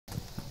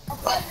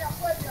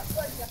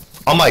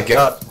Oh my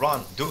god,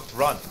 run, dude,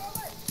 run.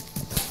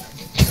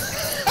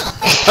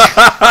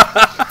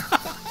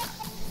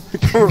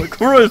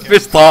 Kuro is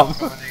pissed off.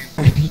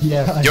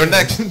 Yeah. You're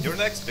next,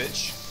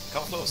 bitch.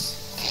 Come close.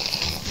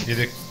 Get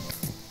it.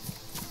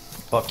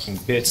 Fucking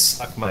bitch,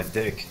 suck my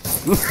dick.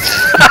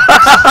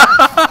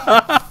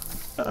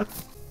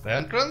 The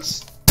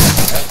entrance?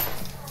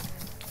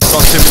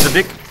 Don't shoot me the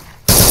dick.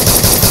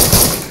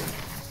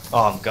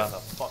 Oh, I'm gonna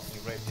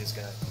fucking rape this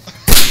guy.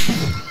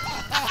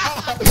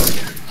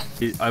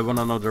 I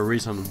wanna know the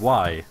reason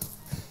why.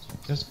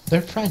 Because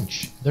they're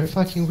French. They're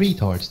fucking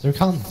retards. They're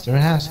cunts. They're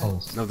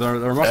assholes. No,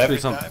 there must be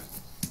some.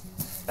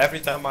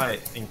 Every time I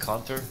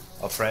encounter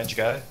a French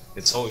guy,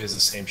 it's always the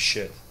same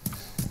shit.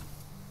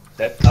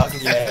 That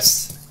ugly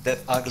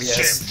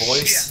ass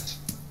voice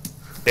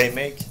they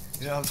make.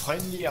 You know, I'm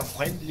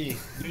friendly.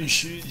 You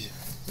should.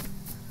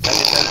 And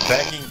then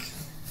begging.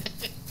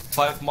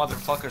 5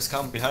 motherfuckers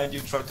come behind you,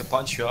 try to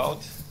punch you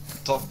out,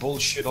 talk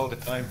bullshit all the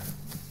time.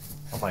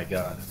 Oh my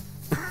god.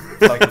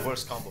 It's like the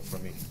worst combo for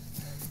me.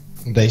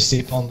 They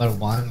sip on their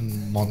wine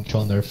and munch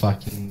on their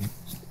fucking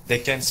They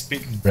can't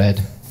speak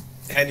bread.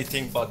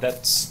 anything but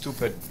that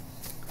stupid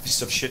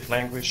piece of shit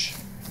language.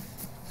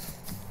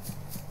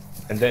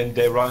 And then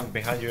they run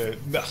behind you,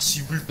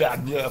 merci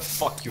beaucoup,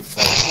 fuck you,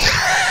 fuck.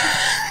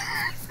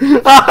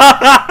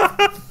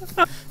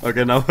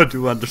 Okay, now I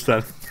do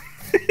understand.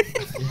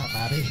 Yeah,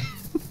 Maddie.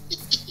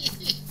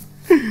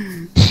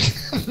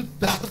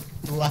 That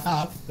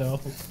laugh though.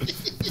 I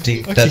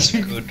think that's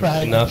Okay, good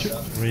Frank. enough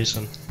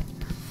reason.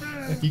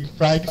 He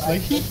Frank's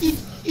like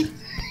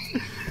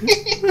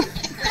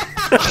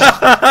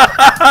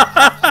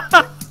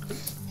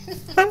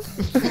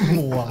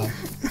wow.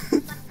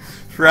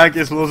 Frank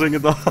is losing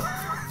it all.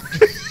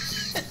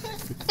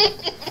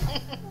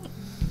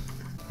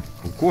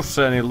 Kun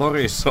kusseeni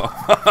lorissa.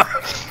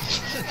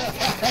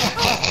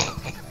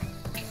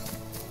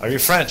 Are you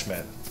French,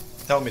 man?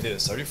 Tell me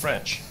this, are you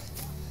French?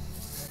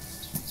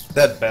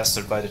 That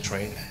bastard by the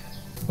train.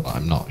 Well,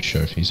 I'm not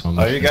sure if he's on.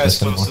 Are you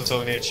guys list close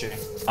anymore. to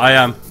Tonichi? I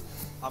am.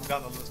 I'm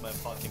gonna lose my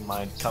fucking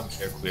mind, come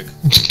here quick.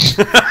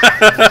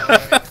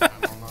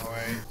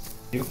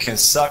 You can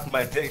suck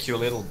my dick, you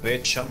little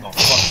bitch, I'm gonna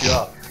fuck you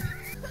up.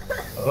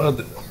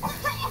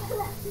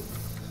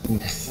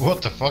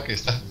 What the fuck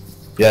is that?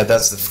 Yeah,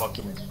 that's the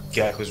fucking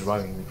guy who's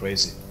driving me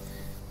crazy.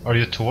 Are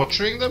you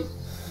torturing them?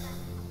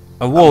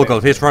 A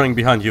Volgol, he's running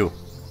behind you.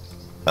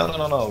 No.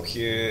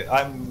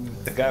 I'm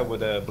the guy with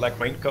the black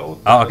raincoat.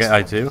 Oh, okay,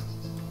 I do.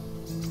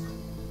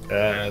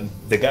 And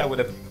the guy with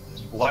the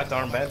white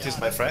armband is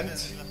my friend.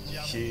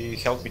 He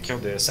helped me kill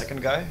the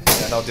second guy,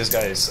 and now this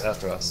guy is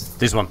after us.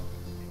 This one.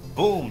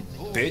 Boom,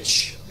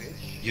 bitch.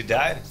 You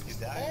died?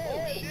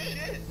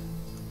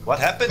 What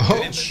happened,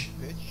 bitch?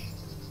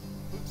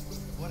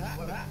 What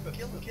happened?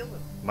 Kill him.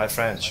 My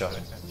friend shot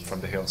him from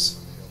the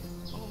hills.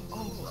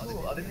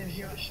 Cool, I didn't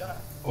hear the shot.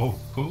 Oh,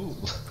 cool.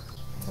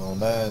 Oh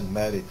man,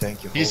 Maddie,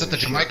 thank you. He's at the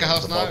Holy Jamaica shit,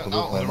 house I'm about now? to No,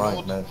 lose on my the mind,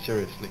 road? man,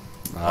 seriously.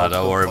 Ah,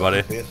 don't worry,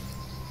 buddy.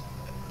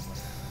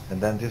 And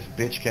then this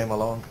bitch came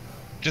along.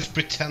 Just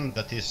pretend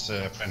that he's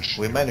French.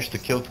 We managed to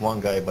kill one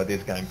guy, but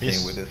this guy came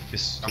He's, with his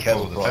he's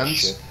kettle the brought fence.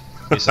 shit.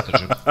 He's at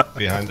the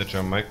behind the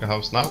Jamaica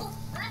house now.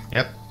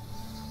 Yep.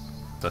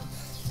 That-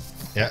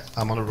 Yeah,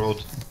 I'm on the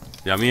road.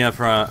 Yeah, me and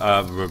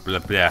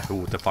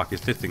who the fuck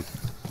is this thing?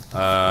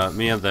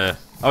 Me and the...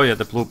 Oh yeah,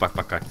 the blue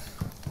backpack guy.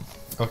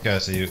 Okay, I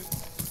see you.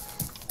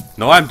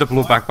 No, I'm the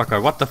blue backpack guy,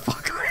 what the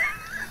fuck?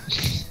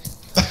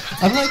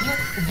 I'm like,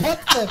 what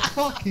the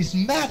fuck is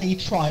Maddie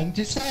trying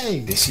to say?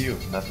 It's you,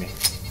 not me.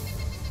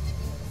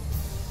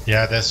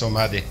 Yeah, that's so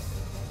Maddie.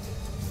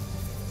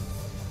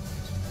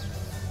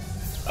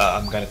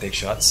 I'm gonna take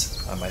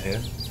shots. I might hit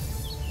him.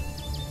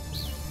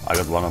 I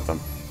got one of them.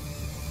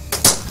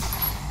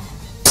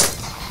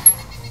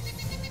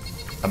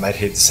 I might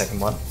hit the second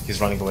one. He's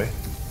running away.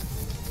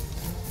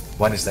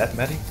 One is that,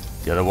 Maddie?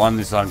 Yeah, the one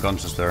is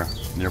unconscious there,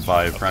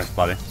 nearby Frank's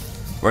body.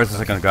 Where's the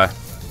second guy?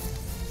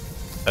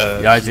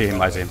 Yeah, I see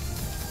him, I see him.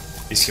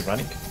 Is he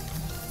running?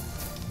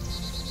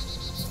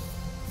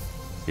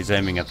 He's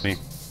aiming at me.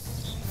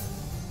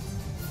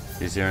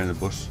 He's here in the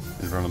bush,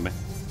 in front of me.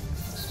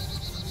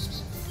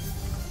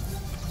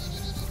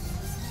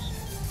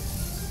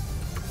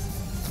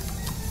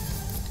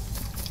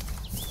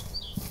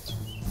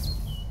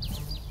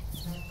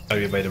 Are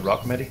you by the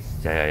rock, Maddie?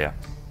 Yeah.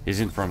 He's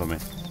in front of me.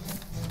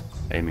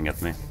 Aiming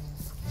at me.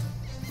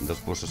 In those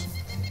bushes.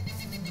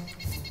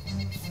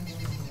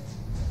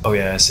 Oh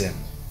yeah, I see him.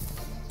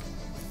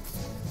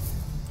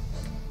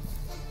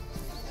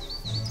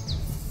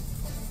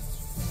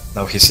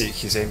 No,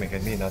 he's aiming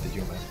at me, not at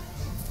you, man.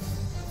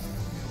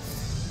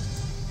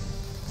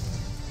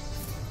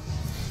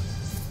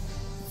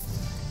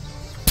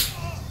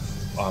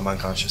 Oh, I'm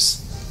unconscious.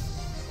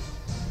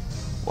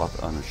 What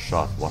a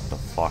shot, what the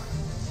fuck?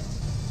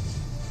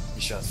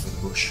 He shot through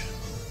the bush.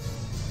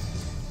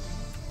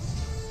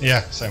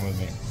 Yeah, same with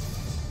me.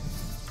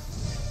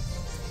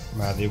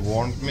 Maddie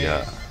warned me.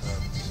 Yeah.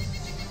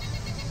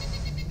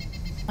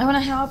 I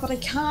wanna help, but I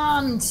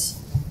can't.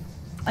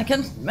 I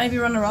can maybe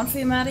run around for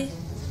you, Maddie.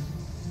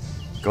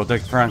 Go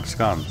take Frank's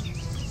gun.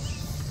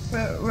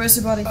 Where's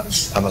your body?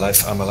 I'm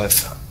alive, I'm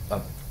alive.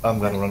 I'm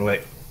gonna run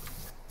away.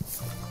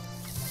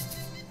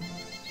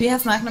 Do you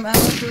have magnum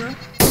ammo, Kuro?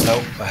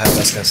 No, I have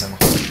SKS ammo.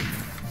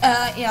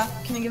 Yeah.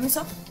 Can you give me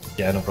some?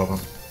 Yeah, no problem.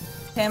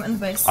 Okay, I'm in the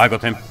base. I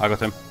got him, I got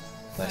him.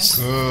 Nice.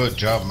 Good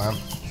job, man.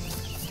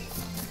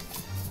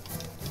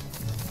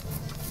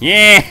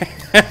 Yeah!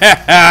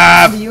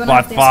 Do you wanna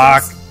Butt have the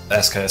fuck!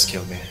 SKS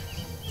killed me.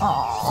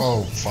 Aww.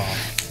 Oh,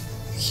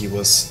 fuck. He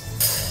was...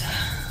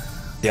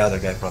 The other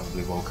guy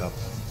probably woke up.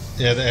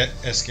 Yeah, the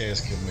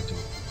SKS killed me too.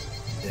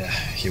 Yeah,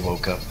 he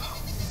woke up.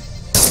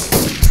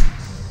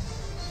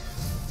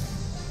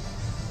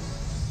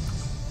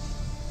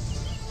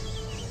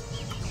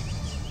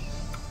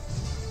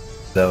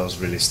 That was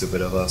really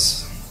stupid of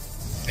us.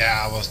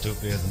 Yeah, I was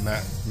stupid.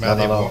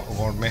 Maddie no.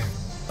 warned me.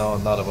 No,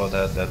 not about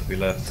that, that we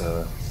let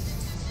the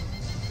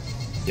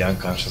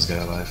unconscious guy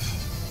alive.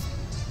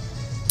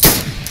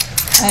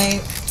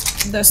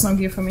 There's no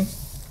gear for me.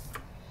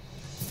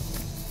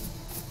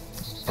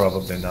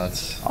 Probably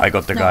not. I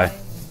got the guy.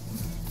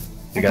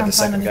 You got the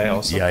second guy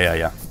also?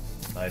 Yeah.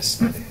 Nice,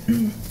 buddy.